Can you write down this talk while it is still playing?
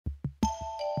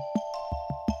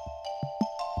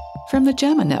From the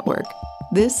JAMA Network,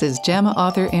 this is JAMA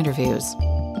Author Interviews.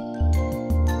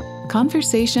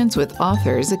 Conversations with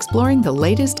authors exploring the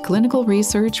latest clinical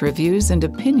research, reviews, and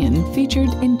opinion featured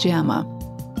in JAMA.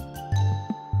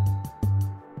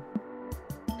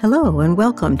 Hello and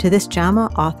welcome to this JAMA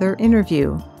Author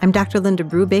Interview. I'm Dr. Linda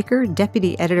Brubaker,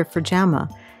 Deputy Editor for JAMA.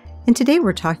 And today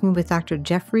we're talking with Dr.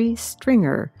 Jeffrey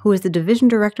Stringer, who is the Division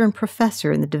Director and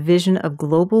Professor in the Division of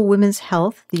Global Women's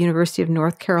Health at the University of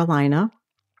North Carolina,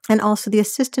 and also the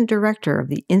Assistant Director of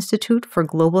the Institute for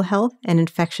Global Health and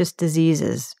Infectious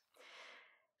Diseases.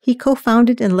 He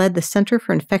co-founded and led the Center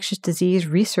for Infectious Disease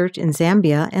Research in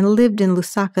Zambia and lived in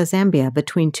Lusaka, Zambia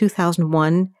between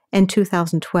 2001 and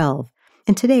 2012.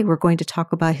 And today we're going to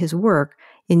talk about his work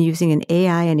in using an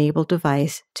AI-enabled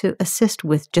device to assist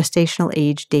with gestational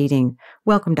age dating.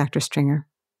 Welcome, Dr. Stringer.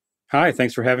 Hi,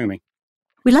 thanks for having me.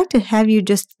 We'd like to have you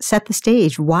just set the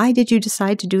stage. Why did you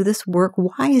decide to do this work?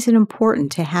 Why is it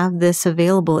important to have this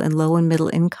available in low and middle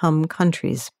income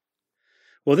countries?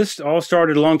 Well, this all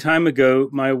started a long time ago.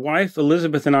 My wife,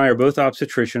 Elizabeth, and I are both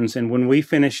obstetricians, and when we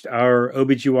finished our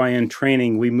OBGYN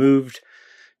training, we moved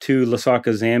to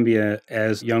Lusaka, Zambia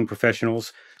as young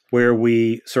professionals, where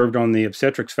we served on the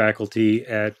obstetrics faculty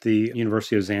at the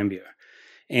University of Zambia.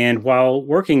 And while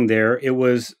working there, it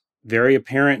was very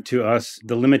apparent to us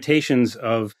the limitations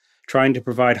of trying to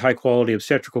provide high-quality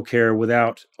obstetrical care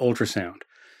without ultrasound.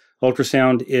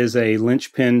 Ultrasound is a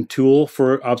linchpin tool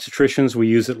for obstetricians. We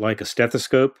use it like a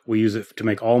stethoscope. We use it to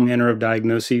make all manner of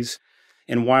diagnoses.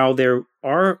 And while there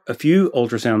are a few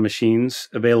ultrasound machines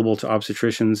available to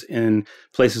obstetricians in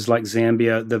places like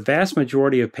Zambia, the vast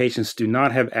majority of patients do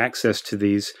not have access to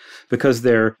these because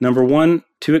they're, number one,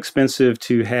 too expensive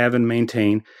to have and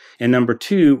maintain, and number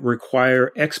two,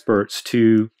 require experts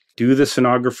to do the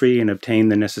sonography and obtain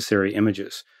the necessary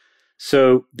images.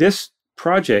 So this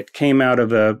project came out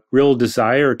of a real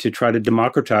desire to try to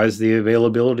democratize the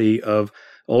availability of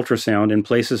ultrasound in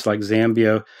places like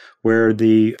Zambia, where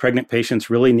the pregnant patients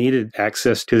really needed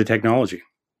access to the technology.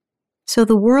 So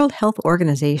the World Health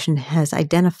Organization has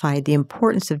identified the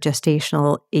importance of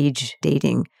gestational age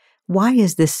dating. Why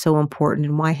is this so important,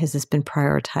 and why has this been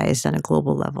prioritized on a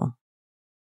global level?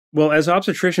 Well, as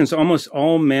obstetricians, almost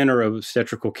all manner of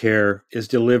obstetrical care is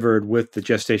delivered with the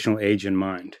gestational age in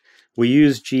mind. We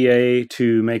use GA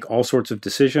to make all sorts of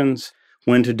decisions: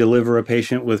 when to deliver a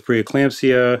patient with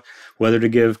preeclampsia, whether to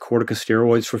give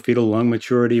corticosteroids for fetal lung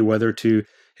maturity, whether to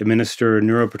administer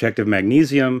neuroprotective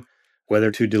magnesium, whether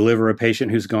to deliver a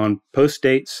patient who's gone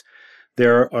post-dates.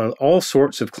 There are all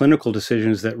sorts of clinical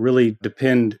decisions that really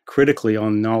depend critically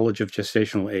on knowledge of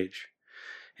gestational age.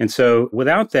 And so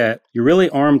without that, you're really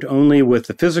armed only with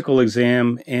the physical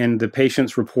exam and the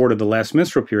patient's report of the last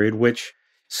menstrual period, which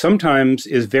sometimes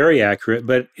is very accurate,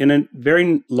 but in a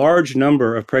very large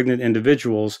number of pregnant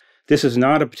individuals, this is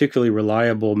not a particularly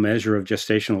reliable measure of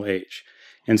gestational age.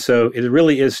 And so it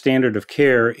really is standard of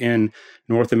care in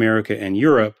North America and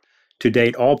Europe to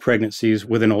date all pregnancies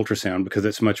with an ultrasound because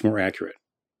it's much more accurate.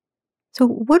 So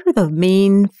what are the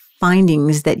main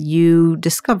findings that you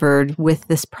discovered with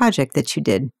this project that you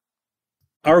did?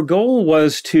 Our goal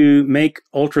was to make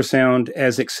ultrasound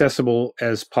as accessible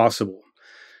as possible.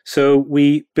 So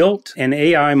we built an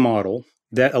AI model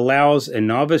that allows a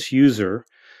novice user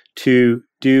to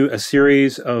do a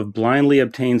series of blindly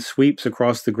obtained sweeps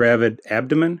across the gravid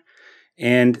abdomen,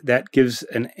 and that gives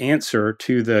an answer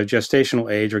to the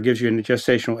gestational age, or gives you a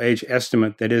gestational age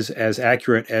estimate that is as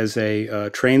accurate as a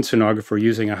trained sonographer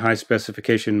using a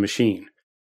high-specification machine.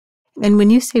 And when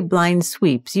you say blind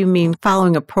sweeps, you mean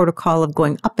following a protocol of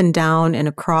going up and down and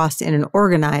across in an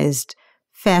organized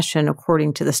fashion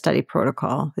according to the study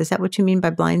protocol. Is that what you mean by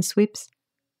blind sweeps?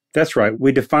 That's right.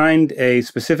 We defined a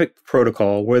specific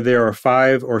protocol where there are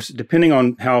 5, or depending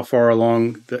on how far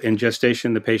along in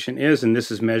gestation the patient is, and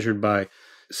this is measured by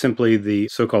simply the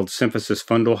so-called symphysis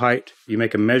fundal height. You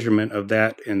make a measurement of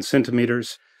that in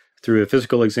centimeters through a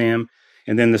physical exam,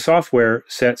 and then the software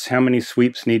sets how many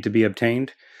sweeps need to be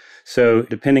obtained. So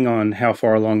depending on how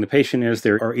far along the patient is,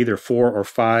 there are either 4 or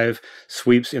 5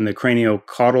 sweeps in the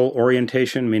craniocaudal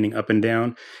orientation, meaning up and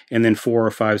down, and then 4 or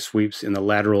 5 sweeps in the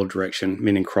lateral direction,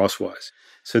 meaning crosswise.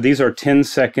 So these are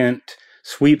 10-second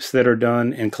sweeps that are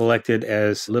done and collected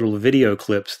as little video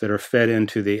clips that are fed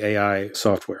into the AI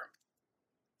software.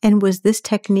 And was this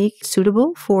technique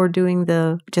suitable for doing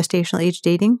the gestational age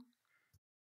dating?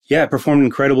 Yeah, it performed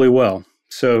incredibly well.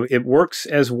 So it works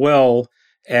as well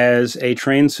as a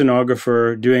trained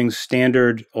sonographer doing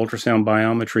standard ultrasound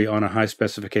biometry on a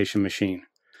high-specification machine.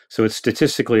 So it's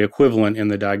statistically equivalent in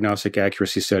the diagnostic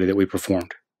accuracy study that we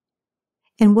performed.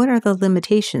 And what are the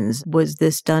limitations? Was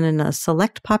this done in a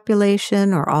select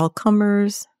population or all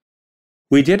comers?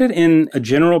 We did it in a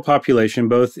general population,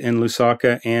 both in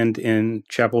Lusaka and in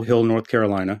Chapel Hill, North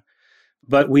Carolina.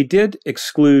 But we did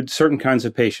exclude certain kinds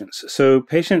of patients. So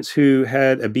patients who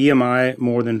had a BMI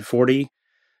more than 40,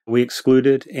 we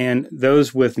excluded, and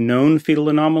those with known fetal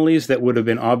anomalies that would have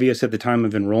been obvious at the time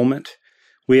of enrollment,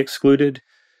 we excluded.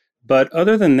 But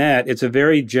other than that, it's a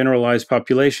very generalized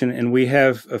population, and we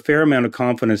have a fair amount of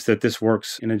confidence that this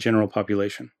works in a general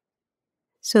population.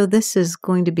 So this is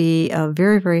going to be a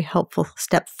very, very helpful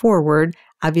step forward.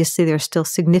 Obviously, there are still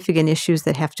significant issues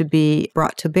that have to be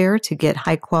brought to bear to get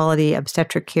high-quality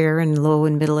obstetric care in low-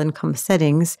 and middle-income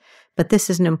settings, but this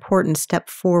is an important step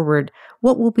forward.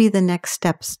 What will be the next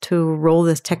steps to roll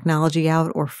this technology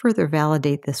out or further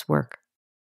validate this work?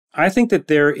 I think that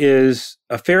there is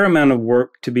a fair amount of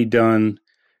work to be done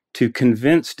to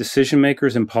convince decision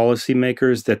makers and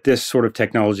policymakers that this sort of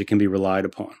technology can be relied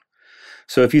upon.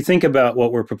 So if you think about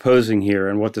what we're proposing here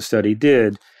and what the study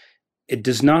did, it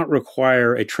does not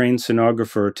require a trained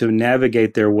sonographer to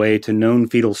navigate their way to known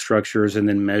fetal structures and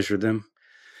then measure them.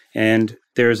 And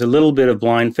there's a little bit of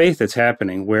blind faith that's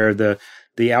happening where the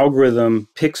algorithm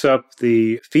picks up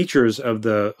the features of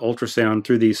the ultrasound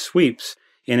through these sweeps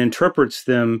and interprets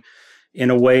them in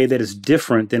a way that is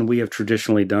different than we have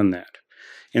traditionally done that.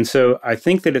 And so I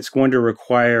think that it's going to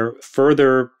require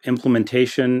further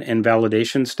implementation and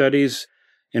validation studies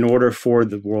in order for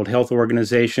the World Health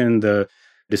Organization, the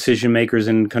decision makers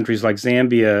in countries like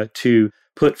Zambia, to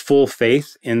put full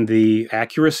faith in the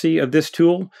accuracy of this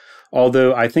tool.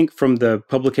 Although I think from the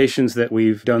publications that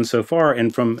we've done so far,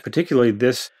 and from particularly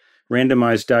this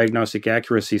randomized diagnostic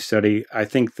accuracy study, I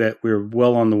think that we're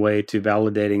well on the way to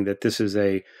validating that this is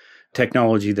a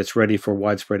technology that's ready for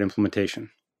widespread implementation.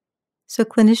 So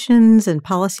clinicians and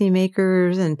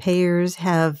policymakers and payers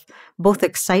have both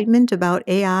excitement about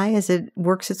AI as it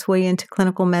works its way into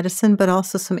clinical medicine, but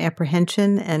also some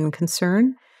apprehension and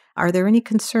concern. Are there any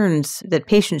concerns that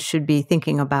patients should be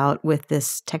thinking about with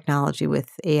this technology, with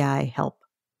AI help?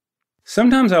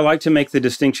 Sometimes I like to make the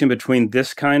distinction between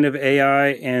this kind of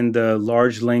AI and the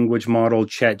large language model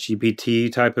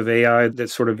ChatGPT type of AI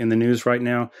that's sort of in the news right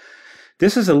now.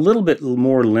 This is a little bit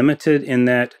more limited in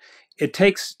that it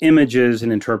takes images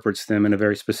and interprets them in a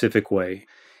very specific way.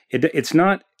 It's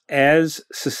not as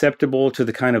susceptible to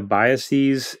the kind of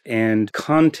biases and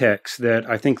context that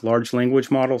I think large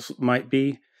language models might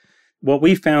be. What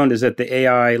we found is that the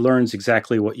AI learns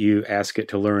exactly what you ask it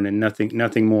to learn and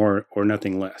nothing more or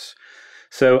nothing less.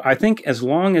 So I think as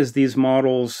long as these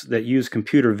models that use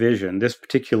computer vision, this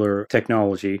particular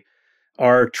technology,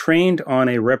 are trained on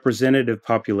a representative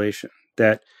population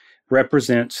that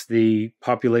represents the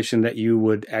population that you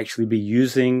would actually be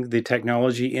using the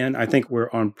technology in, I think we're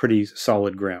on pretty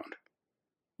solid ground.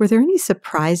 Were there any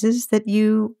surprises that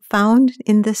you found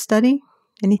in this study?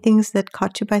 Any things that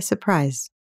caught you by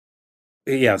surprise?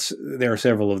 Yes, there are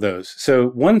several of those. So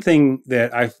one thing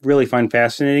that I really find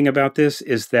fascinating about this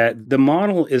is that the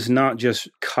model is not just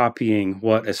copying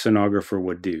what a sonographer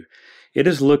would do. It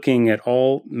is looking at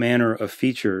all manner of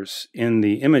features in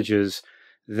the images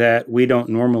that we don't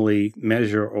normally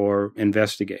measure or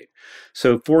investigate.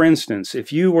 So for instance,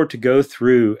 if you were to go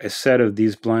through a set of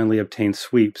these blindly obtained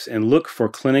sweeps and look for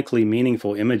clinically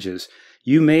meaningful images,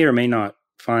 you may or may not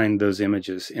find those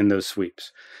images in those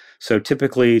sweeps. So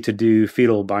typically to do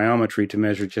fetal biometry to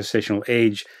measure gestational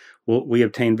age, we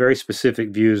obtain very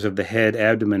specific views of the head,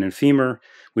 abdomen, and femur.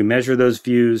 We measure those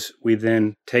views. We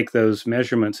then take those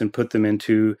measurements and put them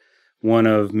into one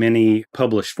of many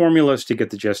published formulas to get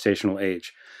the gestational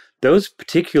age. Those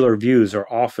particular views are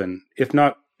often, if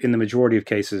not in the majority of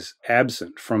cases,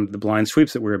 absent from the blind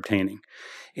sweeps that we're obtaining.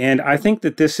 And I think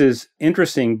that this is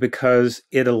interesting because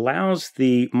it allows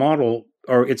the model,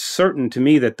 or it's certain to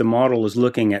me that the model is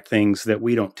looking at things that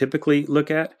we don't typically look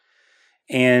at.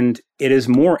 And it is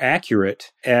more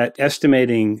accurate at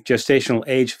estimating gestational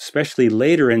age, especially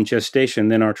later in gestation,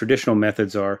 than our traditional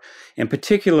methods are, and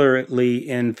particularly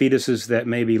in fetuses that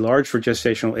may be large for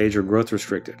gestational age or growth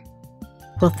restricted.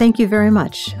 Well, thank you very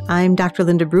much. I'm Dr.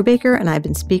 Linda Brubaker, and I've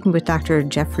been speaking with Dr.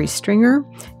 Jeffrey Stringer.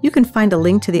 You can find a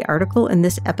link to the article in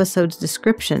this episode's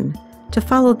description. To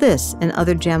follow this and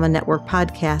other JAMA Network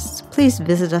podcasts, please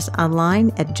visit us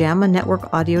online at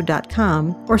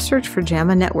jamanetworkaudio.com or search for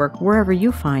JAMA Network wherever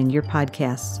you find your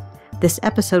podcasts. This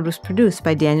episode was produced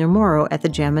by Daniel Morrow at the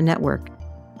JAMA Network.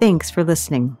 Thanks for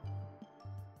listening.